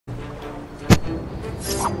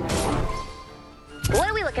What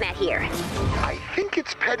are we looking at here? I think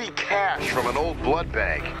it's petty cash from an old blood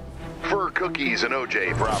bank. For cookies and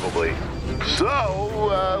OJ, probably.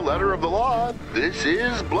 So, letter of the law, this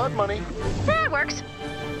is blood money. That works.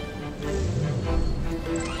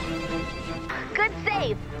 Good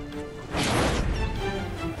save.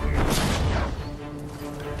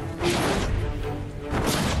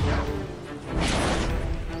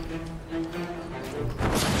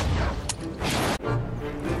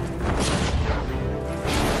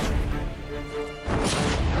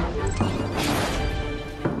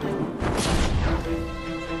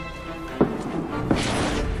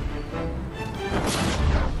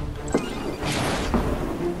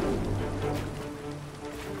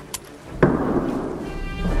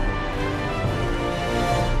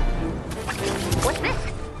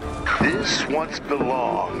 This once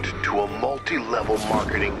belonged to a multi-level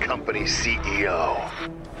marketing company CEO.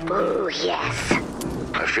 Ooh, yes.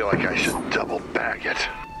 I feel like I should double bag it.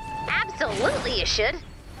 Absolutely you should.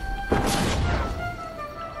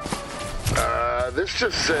 This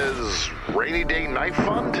just says Rainy Day Knife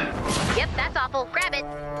Fund? Yep, that's awful. Grab it.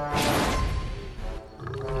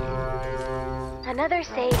 Another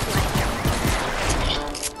save like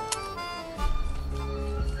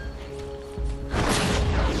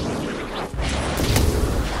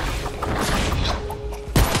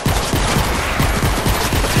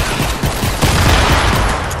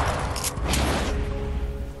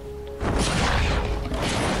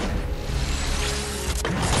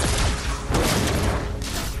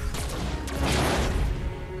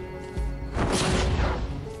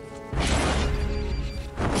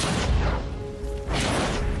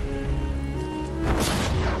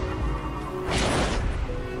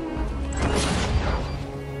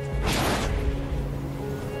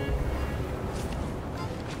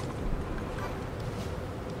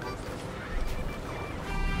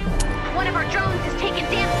One of our drones has taken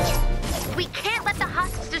damage. We can't let the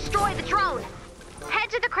husks destroy the drone. Head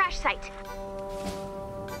to the crash site.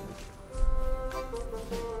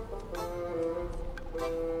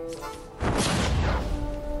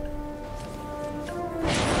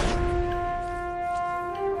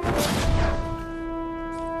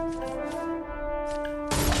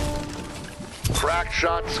 Crack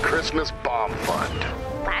Shot's Christmas Bomb Fund.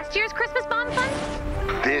 Last year's Christmas bomb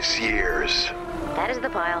fund? This year's. That is the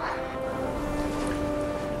pile.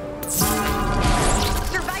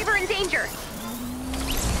 Survivor in danger.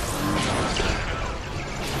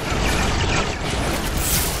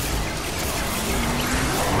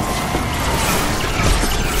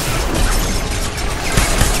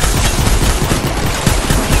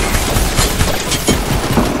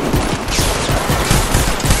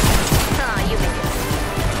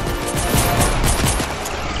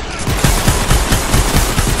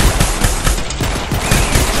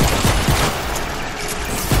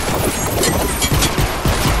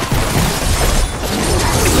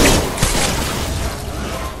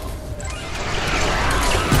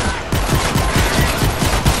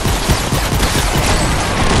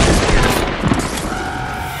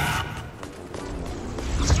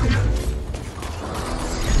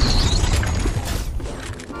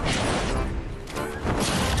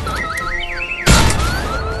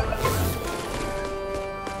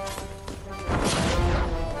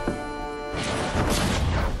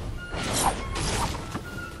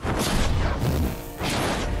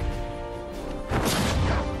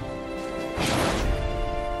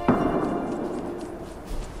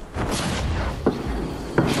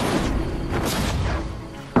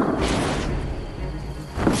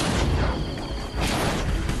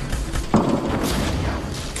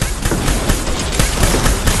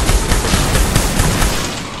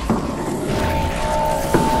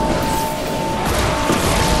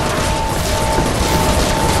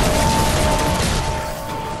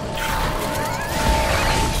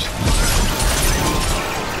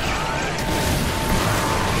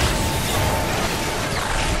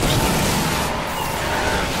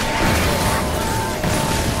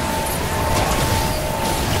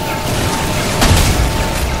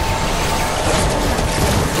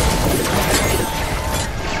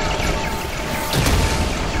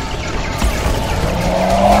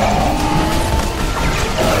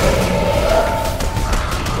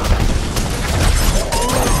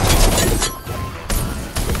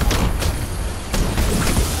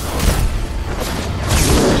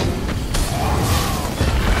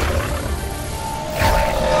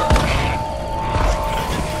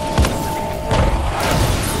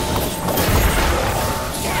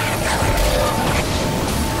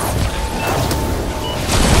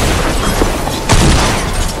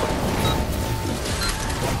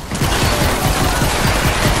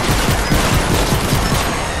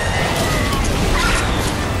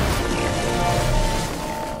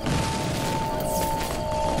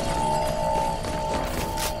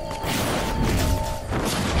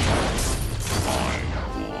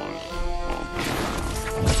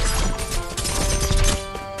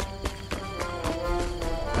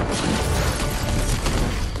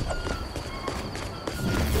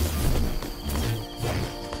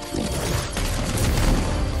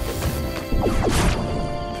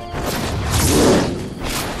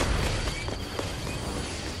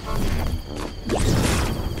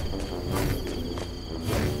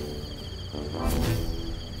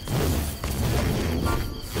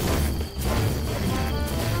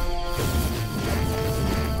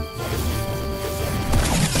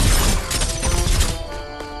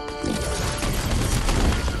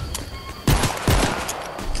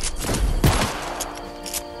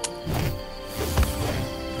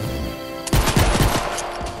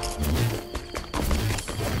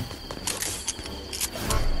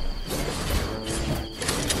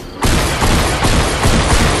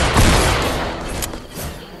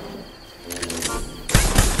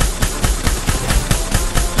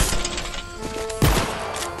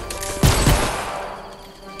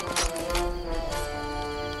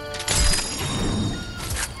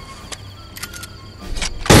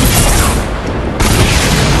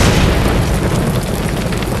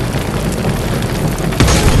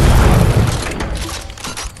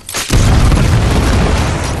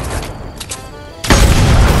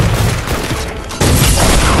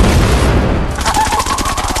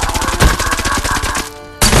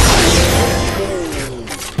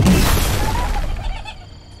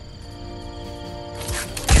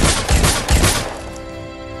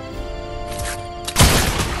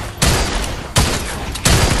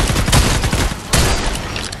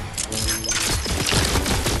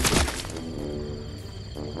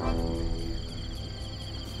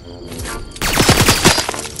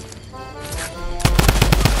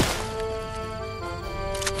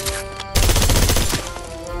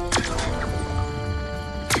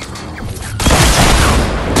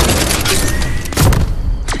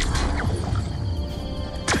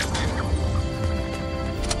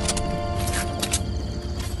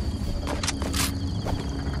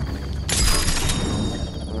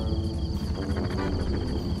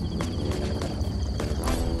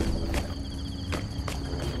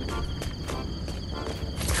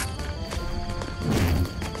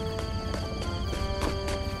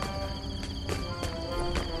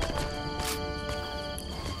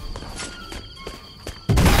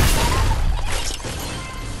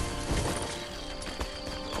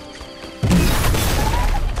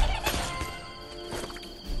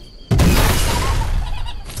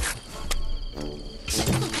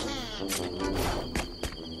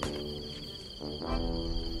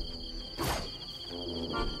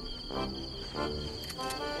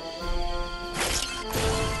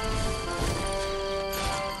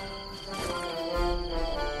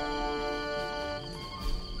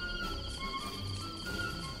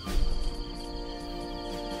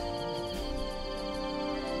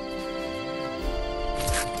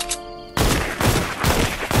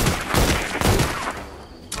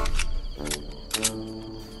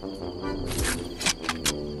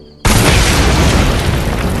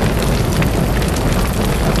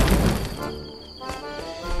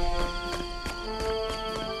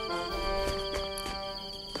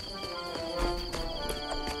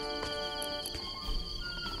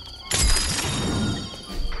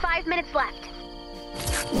 Minutes left.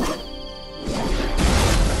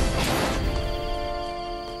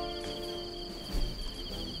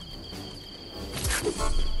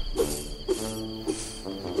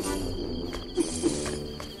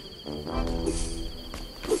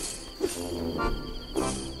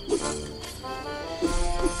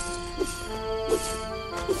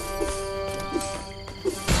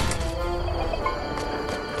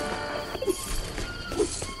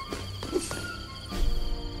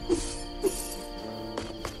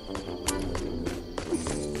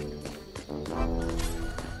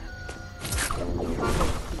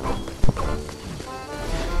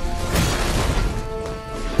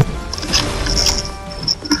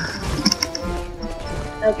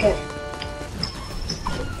 Okay.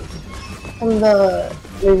 From the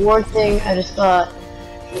reward thing, I just got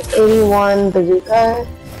 81 bazooka,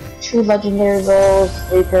 2 legendary rolls,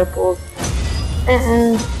 3 purples,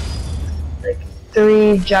 and like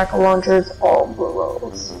 3 jackal launchers, all blue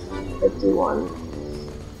rolls. 51.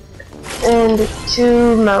 And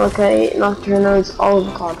 2 malachite nocturnos, all of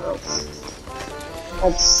the cloud rolls.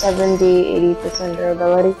 That's 70-80%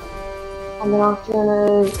 durability. On the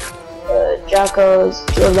nocturnos, Jackos,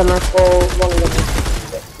 2 of them are full, 1 of them is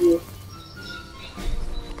 50.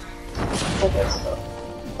 Okay, so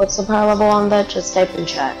what's the power level on that? Just type in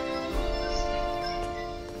chat.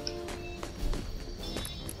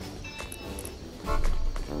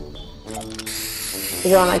 If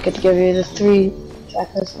you want, I could give you the 3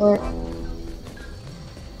 Jackos for it.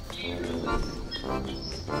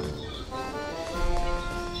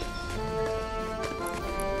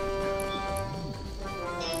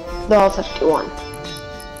 They're all 51.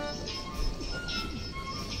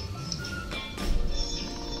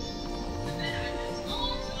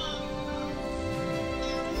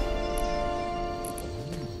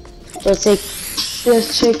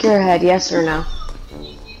 Just shake your head, yes or no.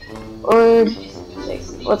 Or,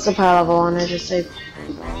 what's the power level on it? Just say.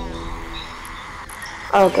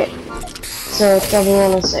 Okay. So, it's level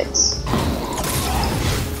 106.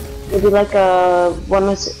 Maybe like a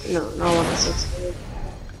 106, no, not 106.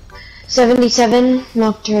 77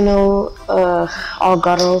 nocturnal, all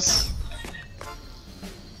gutturals.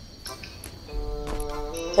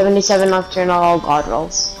 77 nocturnal all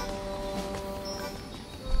gutturals.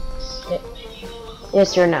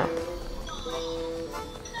 Yes or no?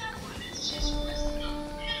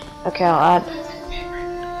 Okay, I'll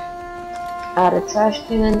add a trash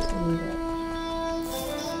can and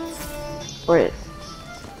where is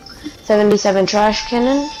 77 trash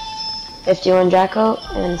cannon, 51 Jacko,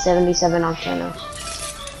 and 77 Nocturno.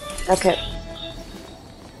 Okay.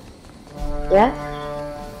 Yeah?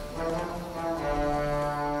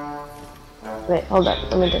 Wait, hold up.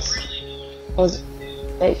 Let me just.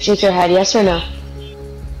 Wait, shake your head. Yes or no?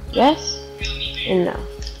 Yes? And no.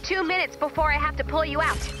 2 minutes before I have to pull you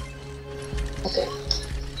out. Okay.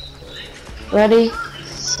 Ready,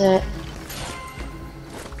 set.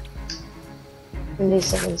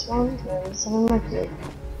 77's 1, 77 Mercury.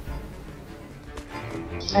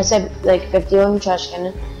 I said like 51 trash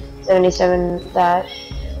cannon, 77 that,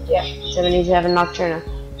 yeah, 77 Nocturna.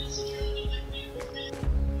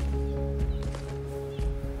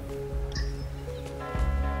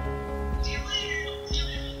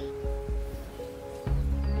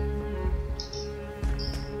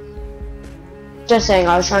 Just saying,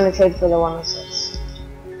 I was trying to trade for the 106.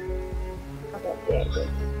 Okay, yeah, good.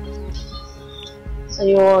 So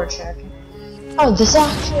you were checking. Oh, this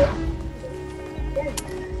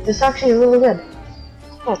actually really good.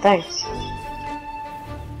 Oh, thanks.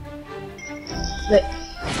 But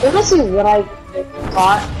you wanna see what I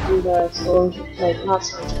got in the storm, like not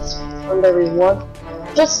storm chest, from the reward?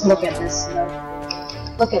 Just look at this.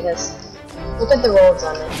 Look at this. Look at the rolls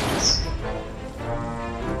on it.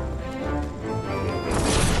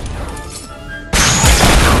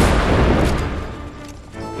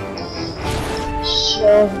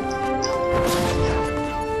 Sure.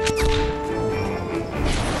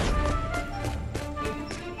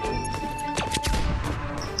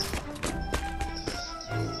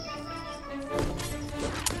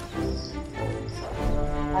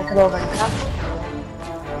 I could overcome.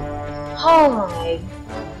 Oh my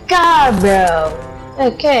god, bro.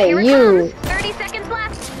 Okay, Here it you. comes. 30 seconds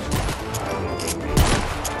left.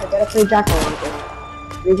 I got a free Jacko on you.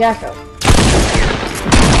 Free Jacko.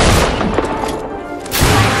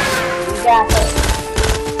 Jacko.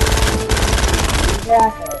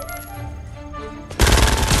 Jacko.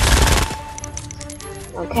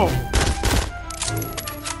 Okay.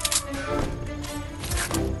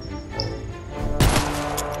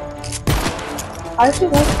 I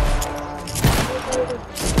should like.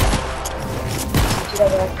 I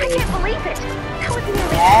can't believe it. That was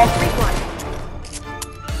nearly everyone.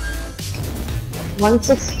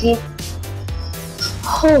 116.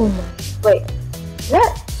 Oh my. Wait.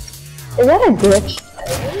 Is that a glitch?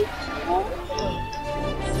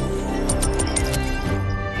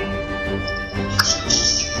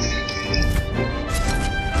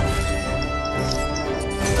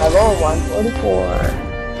 Level 144.